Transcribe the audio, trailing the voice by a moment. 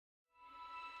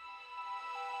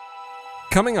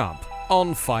Coming up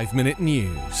on 5 Minute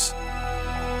News.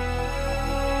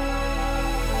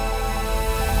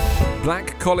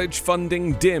 Black college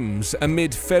funding dims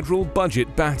amid federal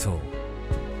budget battle.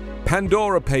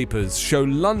 Pandora Papers show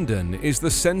London is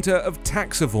the centre of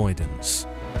tax avoidance.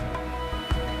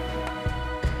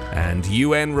 And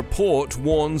UN report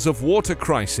warns of water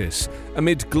crisis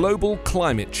amid global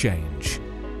climate change.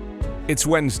 It's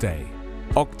Wednesday,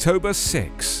 October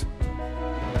 6.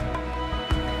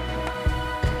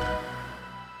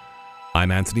 I'm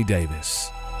Anthony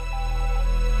Davis.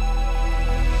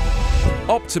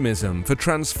 Optimism for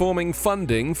transforming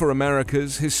funding for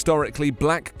America's historically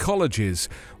black colleges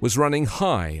was running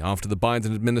high after the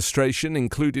Biden administration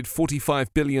included $45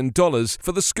 billion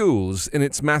for the schools in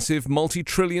its massive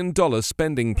multi-trillion-dollar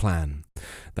spending plan.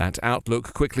 That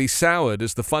outlook quickly soured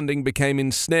as the funding became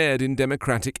ensnared in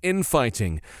Democratic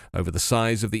infighting over the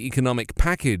size of the economic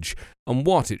package and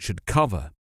what it should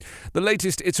cover. The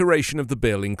latest iteration of the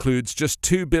bill includes just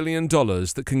 $2 billion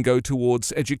that can go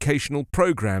towards educational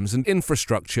programs and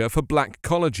infrastructure for black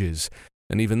colleges,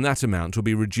 and even that amount will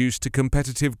be reduced to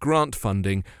competitive grant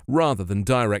funding rather than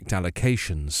direct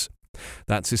allocations.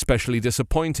 That's especially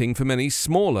disappointing for many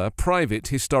smaller, private,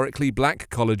 historically black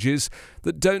colleges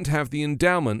that don't have the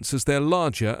endowments as their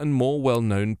larger and more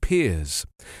well-known peers.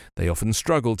 They often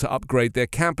struggle to upgrade their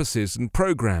campuses and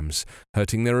programs,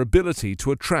 hurting their ability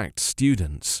to attract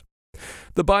students.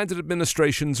 The Biden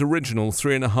administration's original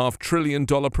 $3.5 trillion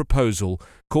proposal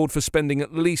called for spending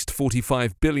at least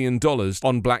 $45 billion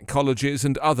on black colleges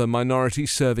and other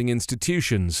minority-serving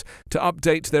institutions to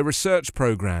update their research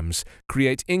programs,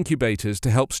 create incubators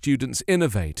to help students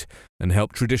innovate, and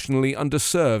help traditionally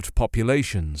underserved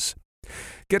populations.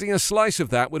 Getting a slice of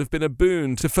that would have been a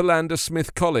boon to Philander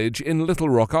Smith College in Little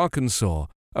Rock, Arkansas,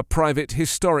 a private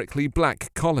historically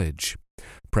black college.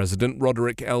 President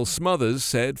Roderick L. Smothers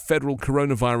said federal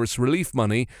coronavirus relief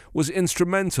money was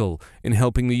instrumental in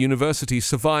helping the university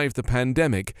survive the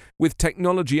pandemic with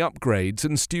technology upgrades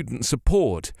and student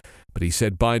support, but he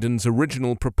said Biden's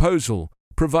original proposal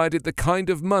provided the kind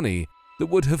of money that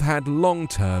would have had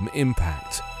long-term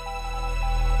impact.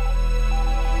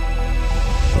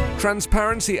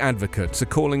 Transparency advocates are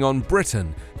calling on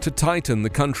Britain to tighten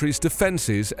the country's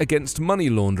defences against money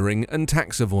laundering and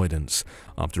tax avoidance,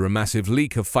 after a massive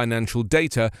leak of financial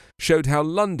data showed how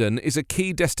London is a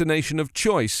key destination of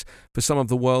choice for some of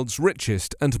the world's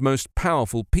richest and most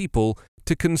powerful people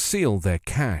to conceal their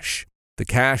cash. The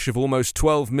cache of almost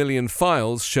 12 million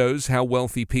files shows how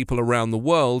wealthy people around the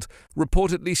world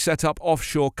reportedly set up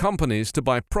offshore companies to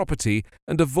buy property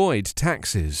and avoid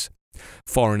taxes.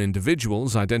 Foreign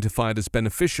individuals identified as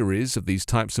beneficiaries of these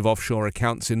types of offshore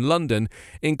accounts in London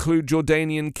include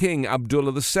Jordanian King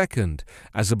Abdullah II,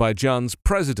 Azerbaijan's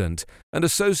president, and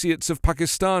associates of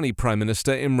Pakistani Prime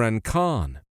Minister Imran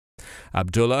Khan.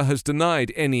 Abdullah has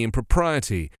denied any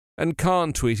impropriety, and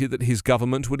Khan tweeted that his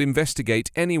government would investigate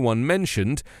anyone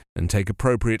mentioned and take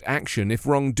appropriate action if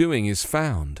wrongdoing is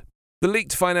found. The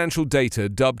leaked financial data,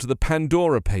 dubbed the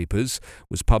Pandora Papers,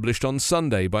 was published on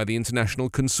Sunday by the International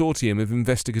Consortium of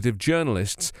Investigative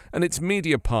Journalists and its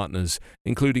media partners,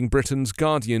 including Britain's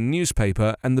Guardian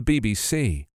newspaper and the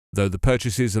BBC. Though the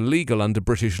purchases are legal under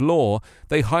British law,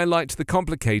 they highlight the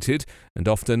complicated and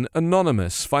often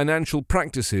anonymous financial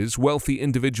practices wealthy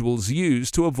individuals use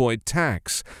to avoid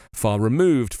tax, far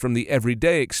removed from the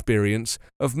everyday experience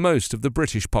of most of the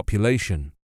British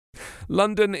population.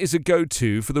 London is a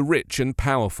go-to for the rich and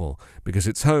powerful because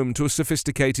it's home to a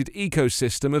sophisticated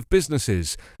ecosystem of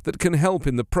businesses that can help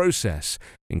in the process,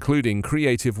 including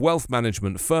creative wealth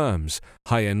management firms,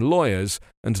 high-end lawyers,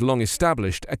 and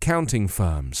long-established accounting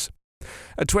firms.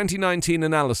 A 2019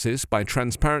 analysis by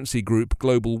transparency group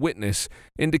Global Witness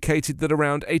indicated that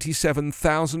around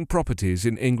 87,000 properties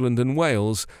in England and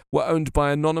Wales were owned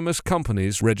by anonymous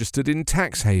companies registered in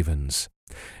tax havens.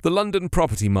 The London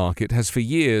property market has for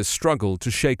years struggled to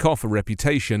shake off a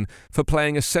reputation for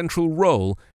playing a central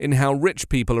role in how rich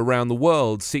people around the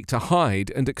world seek to hide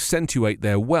and accentuate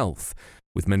their wealth,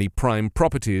 with many prime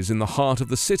properties in the heart of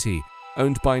the city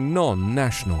owned by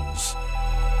non-nationals.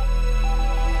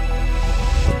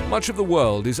 Much of the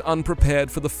world is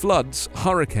unprepared for the floods,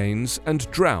 hurricanes,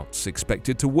 and droughts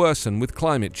expected to worsen with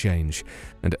climate change,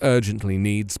 and urgently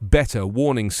needs better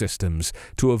warning systems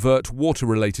to avert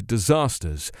water-related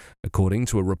disasters, according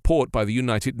to a report by the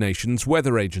United Nations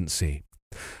Weather Agency.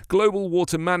 Global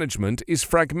water management is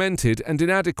fragmented and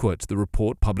inadequate, the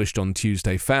report published on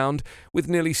Tuesday found, with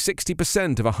nearly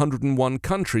 60% of 101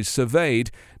 countries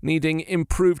surveyed needing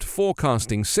improved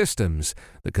forecasting systems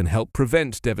that can help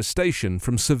prevent devastation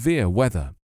from severe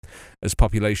weather. As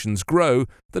populations grow,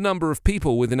 the number of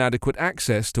people with inadequate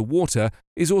access to water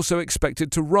is also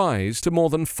expected to rise to more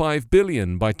than 5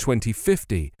 billion by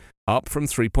 2050, up from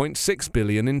 3.6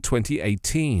 billion in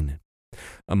 2018.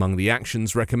 Among the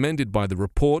actions recommended by the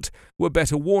report were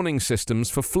better warning systems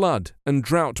for flood and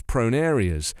drought-prone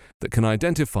areas that can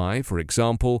identify, for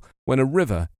example, when a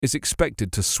river is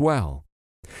expected to swell.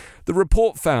 The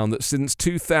report found that since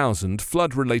 2000,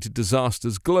 flood-related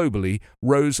disasters globally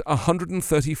rose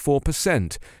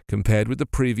 134% compared with the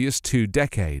previous 2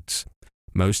 decades.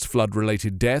 Most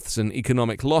flood-related deaths and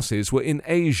economic losses were in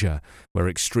Asia, where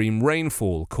extreme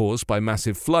rainfall caused by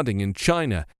massive flooding in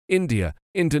China, India,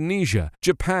 Indonesia,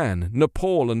 Japan,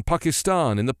 Nepal and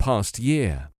Pakistan in the past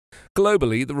year.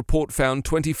 Globally, the report found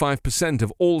 25%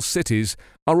 of all cities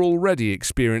are already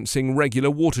experiencing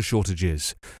regular water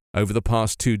shortages. Over the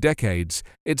past 2 decades,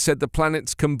 it said the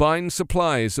planet's combined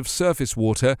supplies of surface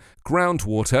water,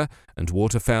 groundwater, and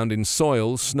water found in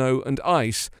soil, snow, and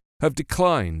ice have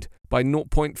declined by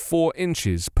 0.4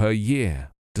 inches per year.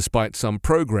 Despite some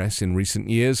progress in recent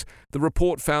years, the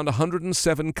report found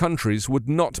 107 countries would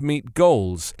not meet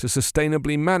goals to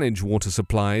sustainably manage water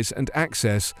supplies and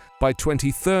access by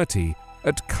 2030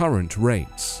 at current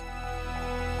rates.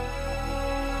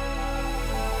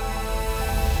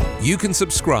 You can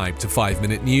subscribe to 5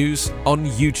 Minute News on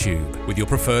YouTube with your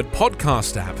preferred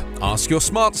podcast app. Ask your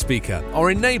smart speaker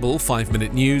or enable 5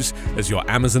 Minute News as your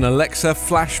Amazon Alexa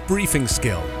flash briefing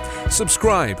skill.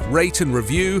 Subscribe, rate and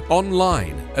review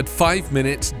online at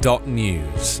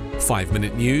 5minute.news. 5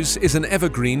 Minute News is an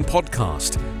evergreen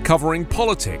podcast covering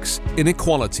politics,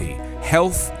 inequality,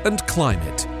 health and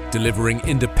climate, delivering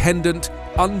independent,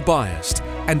 unbiased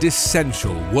and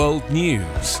essential world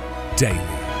news daily.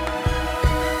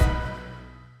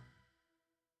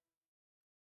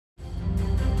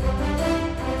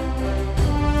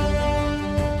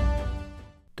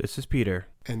 This is Peter.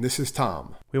 And this is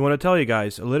Tom. We want to tell you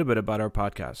guys a little bit about our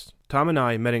podcast. Tom and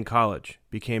I met in college,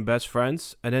 became best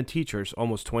friends, and then teachers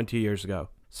almost 20 years ago.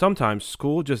 Sometimes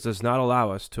school just does not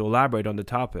allow us to elaborate on the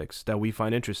topics that we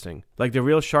find interesting, like the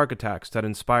real shark attacks that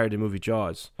inspired the movie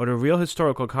Jaws, or the real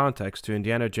historical context to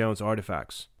Indiana Jones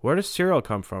artifacts. Where does cereal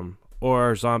come from?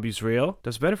 Or are zombies real?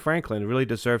 Does Ben Franklin really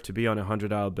deserve to be on a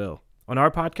 $100 bill? On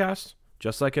our podcast,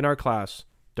 just like in our class,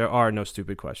 there are no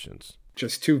stupid questions.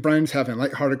 Just 2 friends having a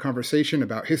lighthearted conversation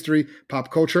about history,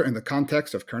 pop culture, and the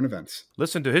context of current events.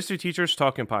 Listen to History Teachers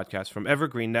Talking Podcast from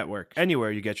Evergreen Network, anywhere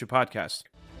you get your podcasts.